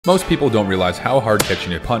Most people don't realize how hard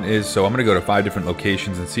catching a punt is, so I'm gonna go to 5 different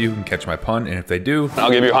locations and see who can catch my punt, and if they do, I'll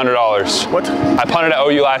give you $100. What? I punted at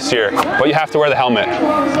OU last year, but you have to wear the helmet.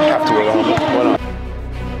 Have to wear the helmet. Why not?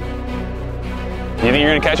 You think you're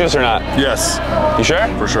gonna catch this or not? Yes. You sure?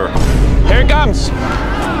 For sure. Here it comes.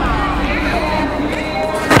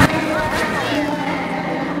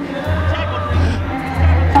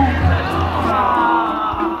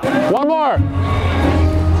 One more.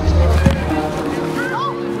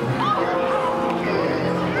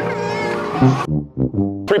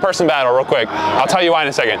 Three-person battle, real quick. I'll tell you why in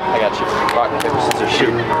a second. I got you. Rock, paper, scissors, shoot.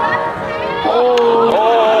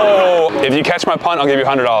 Oh! If you catch my punt, I'll give you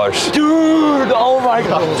 $100. Dude! Oh my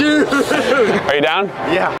god. Dude! Are you down?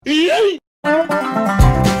 Yeah.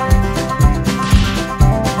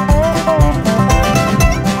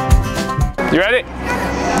 You ready?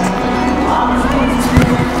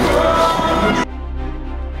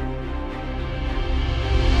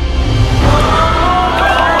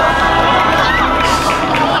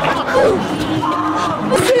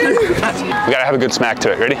 We gotta have a good smack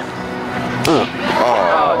to it. Ready? Oh,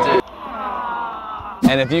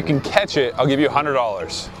 dude. And if you can catch it, I'll give you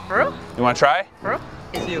 $100. For real? You wanna try? For real?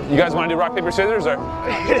 It's you. You guys wanna do rock, paper, scissors, or?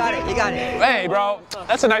 You got it, you got it. Hey, bro,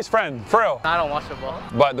 that's a nice friend, for real. I don't watch football.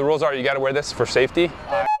 But the rules are you gotta wear this for safety.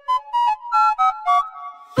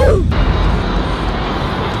 All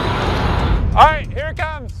right, here it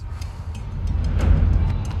comes.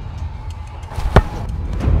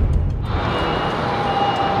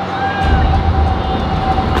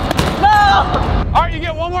 All right, you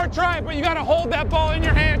get one more try, but you gotta hold that ball in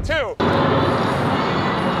your hand too.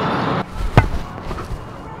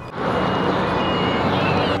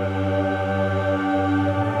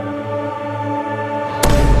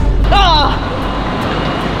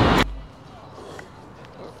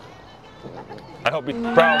 I hope you,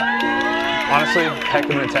 bro, honestly, heck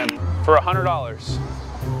of an attempt. For $100.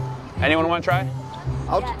 Anyone want to try?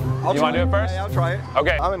 I'll You want to do it first? Yeah, I'll try it.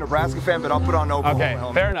 Okay. I'm a Nebraska fan, but I'll put on Oklahoma Okay,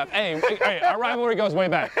 helmet. fair enough. Hey, our rivalry goes way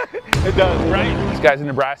back. It does. Right? This guy's a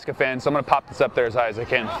Nebraska fan, so I'm gonna pop this up there as high as I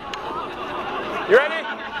can. You ready?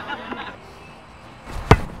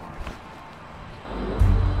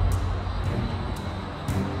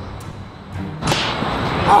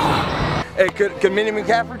 Hey, could Minnie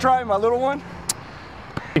McCaffrey try, my little one?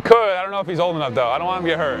 He could. I don't know if he's old enough though. I don't want him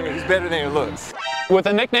to get hurt. He's better than he looks. With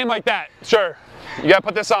a nickname like that, sure. You gotta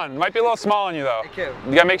put this on. It might be a little small on you though. Okay.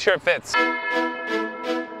 You gotta make sure it fits.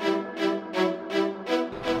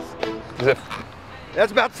 As if,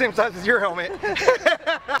 That's about the same size as your helmet.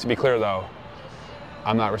 to be clear though,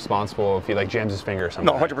 I'm not responsible if he like jams his finger or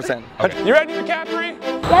something. No, 100%. Okay. You ready, McCaffrey?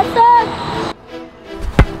 Yes, sir.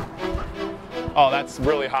 Oh, that's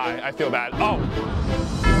really high. I feel bad. Oh.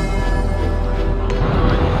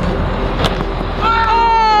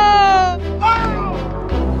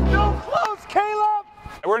 No close, Caleb!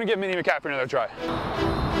 We're gonna give Minnie McCaffrey another try.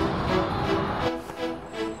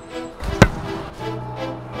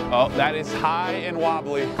 Oh, that is high and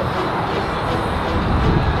wobbly.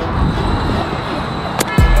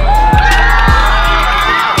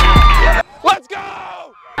 Let's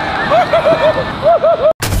go!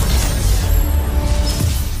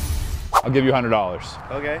 I'll give you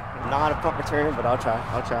 $100. Okay. Not a punt return, but I'll try.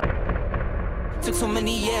 I'll try. Took so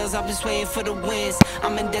many years, I've been waiting for the wins.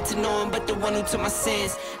 I'm in debt to no one but the one who took my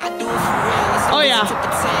sins. I do it for real, it's no reason to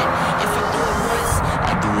pretend. If I do it once,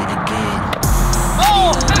 I do it again.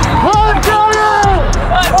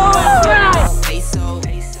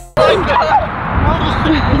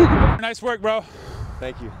 Nice work, bro.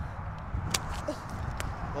 Thank you.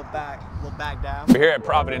 Little back down. We're here at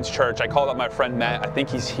Providence Church. I called up my friend Matt. I think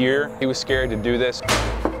he's here. He was scared to do this.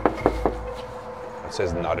 It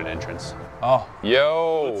says not an entrance. Oh,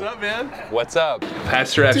 yo. What's up, man? What's up?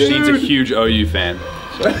 Pastor Epstein's a huge OU fan.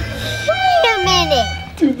 Wait a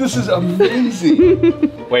minute. Dude, this is amazing.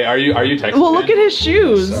 Wait, are you texting? Well, look at his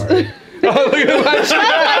shoes. Sorry. Oh, look at my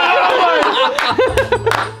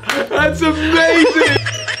That's amazing.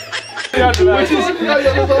 Which is amazing. I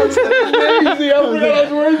forgot I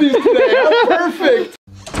was wearing these today. I'm perfect.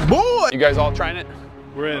 Boy! You guys all trying it?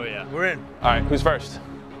 We're in. Oh, yeah. We're in. All right, who's first?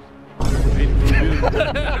 Come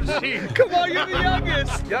on, you're the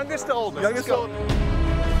youngest. Youngest to oldest. Youngest to oldest.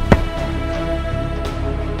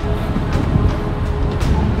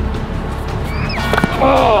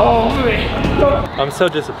 Oh, man. I'm so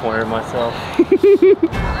disappointed in myself.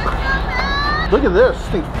 Look at this. This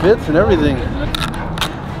thing fits and everything.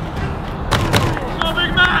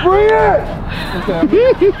 Bring it! Okay, I'm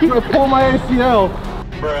gonna pull my ACL.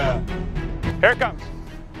 Bruh. Here it comes.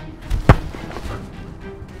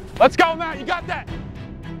 Let's go, Matt. You got that.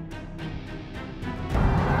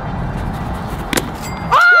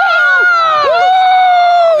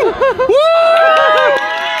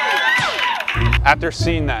 After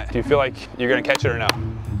seeing that, do you feel like you're gonna catch it or no?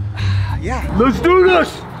 Yeah. Let's do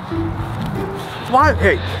this! Why?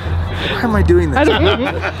 Hey, why am I doing this?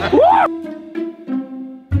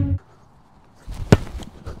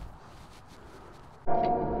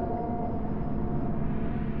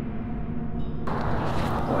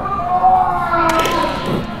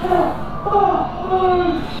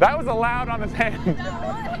 That was allowed on his hand.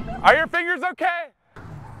 Are your fingers okay?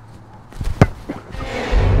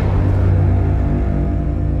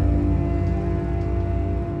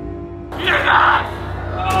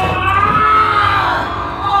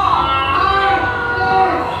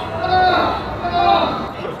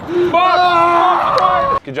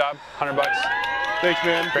 Good job, 100 bucks. Thanks,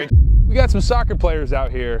 man. Great. We got some soccer players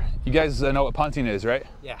out here. You guys know what punting is, right?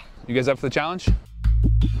 Yeah. You guys up for the challenge?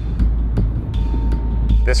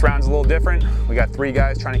 This round's a little different. We got 3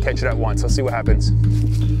 guys trying to catch it at once. Let's see what happens.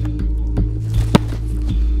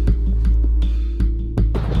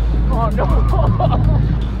 Oh no.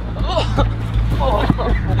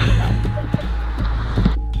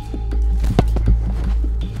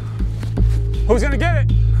 Who's gonna get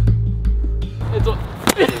it?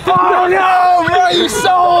 Oh no, bro, you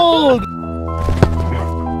sold!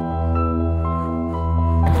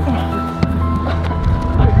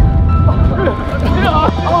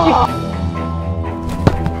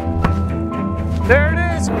 There it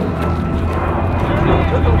is!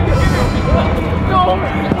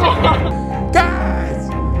 Guys!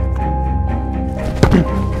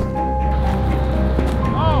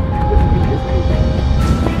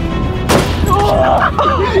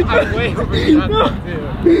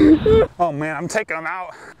 Oh man, I'm taking them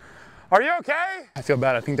out. Are you okay? I feel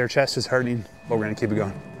bad. I think their chest is hurting, but we're gonna keep it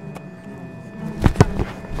going.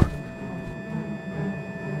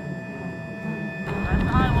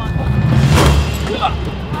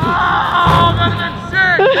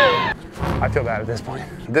 I feel bad at this point.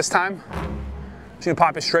 This time, I'm just gonna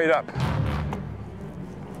pop it straight up.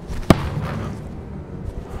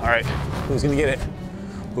 All right, who's gonna get it?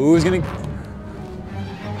 Who's gonna?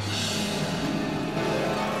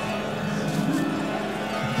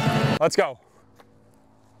 Let's go.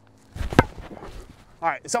 All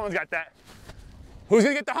right, someone's got that. Who's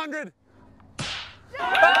gonna get the 100?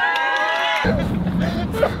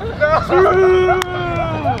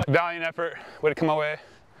 Valiant effort, way to come away.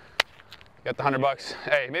 Got the 100 bucks.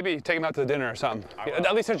 Hey, maybe take him out to dinner or something.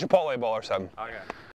 At least a Chipotle bowl or something. Okay.